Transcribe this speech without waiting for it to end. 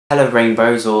Hello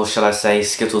Rainbows, or shall I say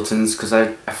Skittletons, because I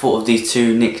thought of these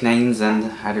two nicknames and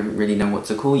I didn't really know what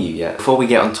to call you yet. Before we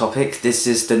get on topic, this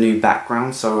is the new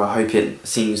background, so I hope it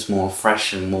seems more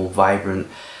fresh and more vibrant,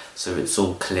 so it's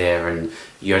all clear and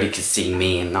you only can see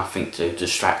me and nothing to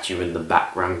distract you in the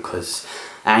background, because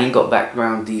I ain't got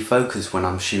background defocus when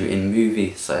I'm shooting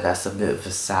movies, so that's a bit of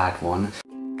a sad one.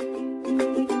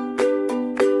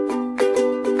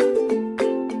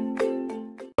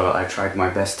 I tried my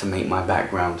best to make my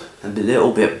background a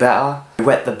little bit better. I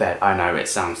wet the bed. I know it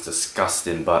sounds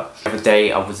disgusting, but the other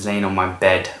day I was laying on my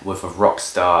bed with a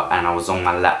Rockstar and I was on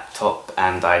my laptop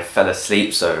and I fell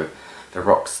asleep, so the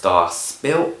Rockstar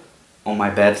spilled on my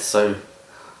bed, so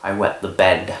I wet the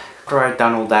bed. After I'd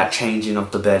done all that changing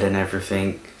of the bed and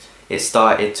everything, it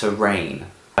started to rain.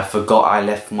 I forgot I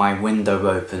left my window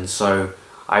open, so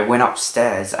I went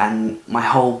upstairs and my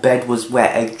whole bed was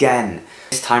wet again.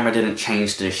 This time I didn't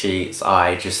change the sheets,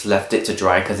 I just left it to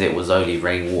dry because it was only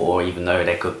rainwater, even though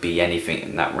there could be anything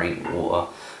in that rainwater.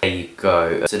 There you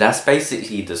go. So that's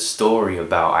basically the story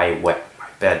about I wet my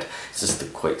bed. It's just a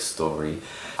quick story.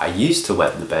 I used to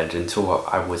wet the bed until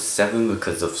I was 7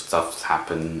 because of stuff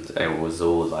happened. It was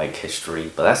all like history,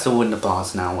 but that's all in the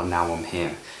past now, and now I'm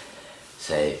here.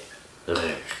 So,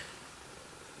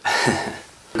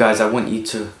 guys, I want you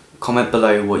to comment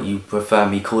below what you prefer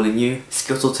me calling you,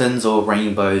 Skittletons or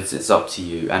Rainbows, it's up to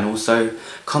you. And also,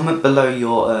 comment below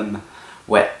your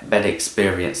wet bed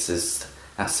experiences.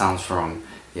 That sounds wrong.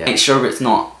 Yeah. Make sure it's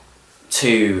not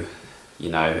too,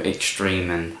 you know, extreme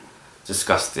and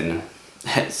disgusting,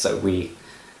 so we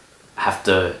have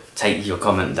to take your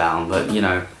comment down, but you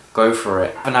know, go for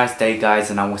it. Have a nice day, guys,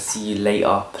 and I will see you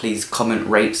later. Please comment,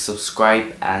 rate,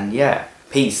 subscribe, and yeah,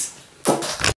 peace.